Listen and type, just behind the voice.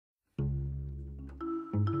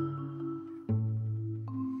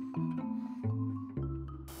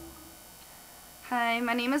Hi,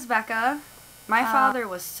 my name is Becca. My father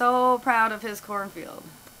was so proud of his cornfield,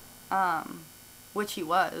 which he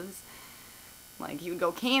was. Like, he would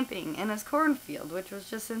go camping in his cornfield, which was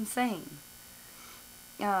just insane.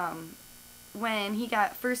 When he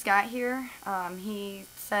first got here, he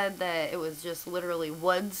said that it was just literally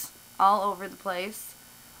woods all over the place,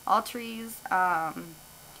 all trees,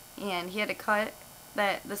 and he had to cut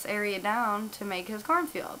this area down to make his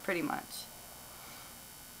cornfield, pretty much.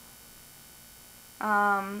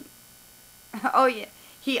 Oh yeah,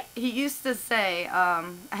 he used to say,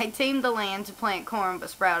 I tamed the land to plant corn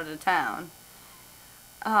but sprouted a town.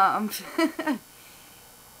 I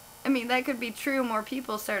mean, that could be true. More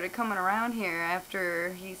people started coming around here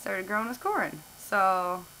after he started growing his corn.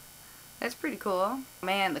 So, that's pretty cool.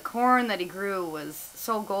 Man, the corn that he grew was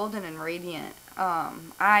so golden and radiant.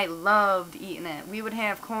 I loved eating it. We would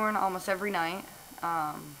have corn almost every night.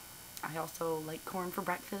 I also like corn for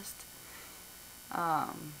breakfast.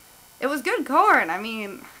 It was good corn. I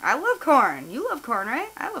mean, I love corn. You love corn, right?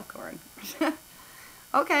 I love corn.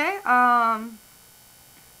 Okay, I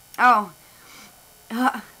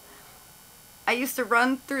used to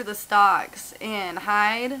run through the stalks and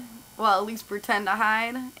hide, well, at least pretend to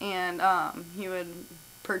hide, and he would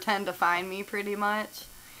pretend to find me pretty much.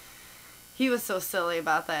 He was so silly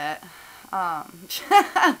about that.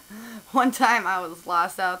 One time I was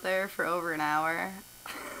lost out there for over an hour.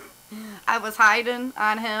 I was hiding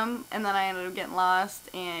on him, and then I ended up getting lost,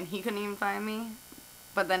 and he couldn't even find me.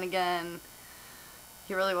 But then again,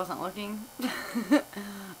 he really wasn't looking.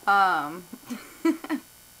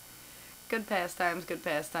 Good pastimes, good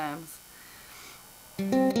pastimes. The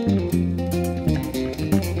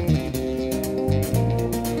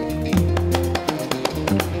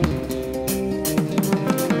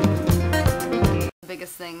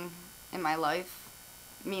biggest thing in my life,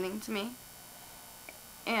 meaning to me.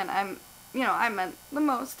 And I meant the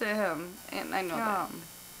most to him, and I know that.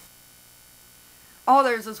 Oh,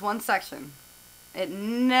 there's this one section. It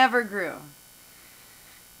never grew.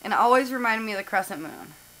 And it always reminded me of the crescent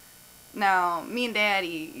moon. Now, me and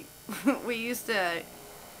Daddy, we used to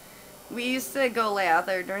go lay out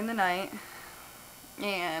there during the night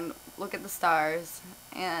and look at the stars.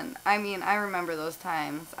 And, I mean, I remember those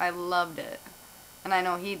times. I loved it. And I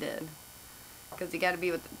know he did. Because he got to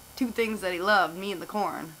be with the two things that he loved, me and the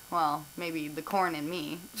corn. Well, maybe the corn and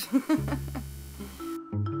me.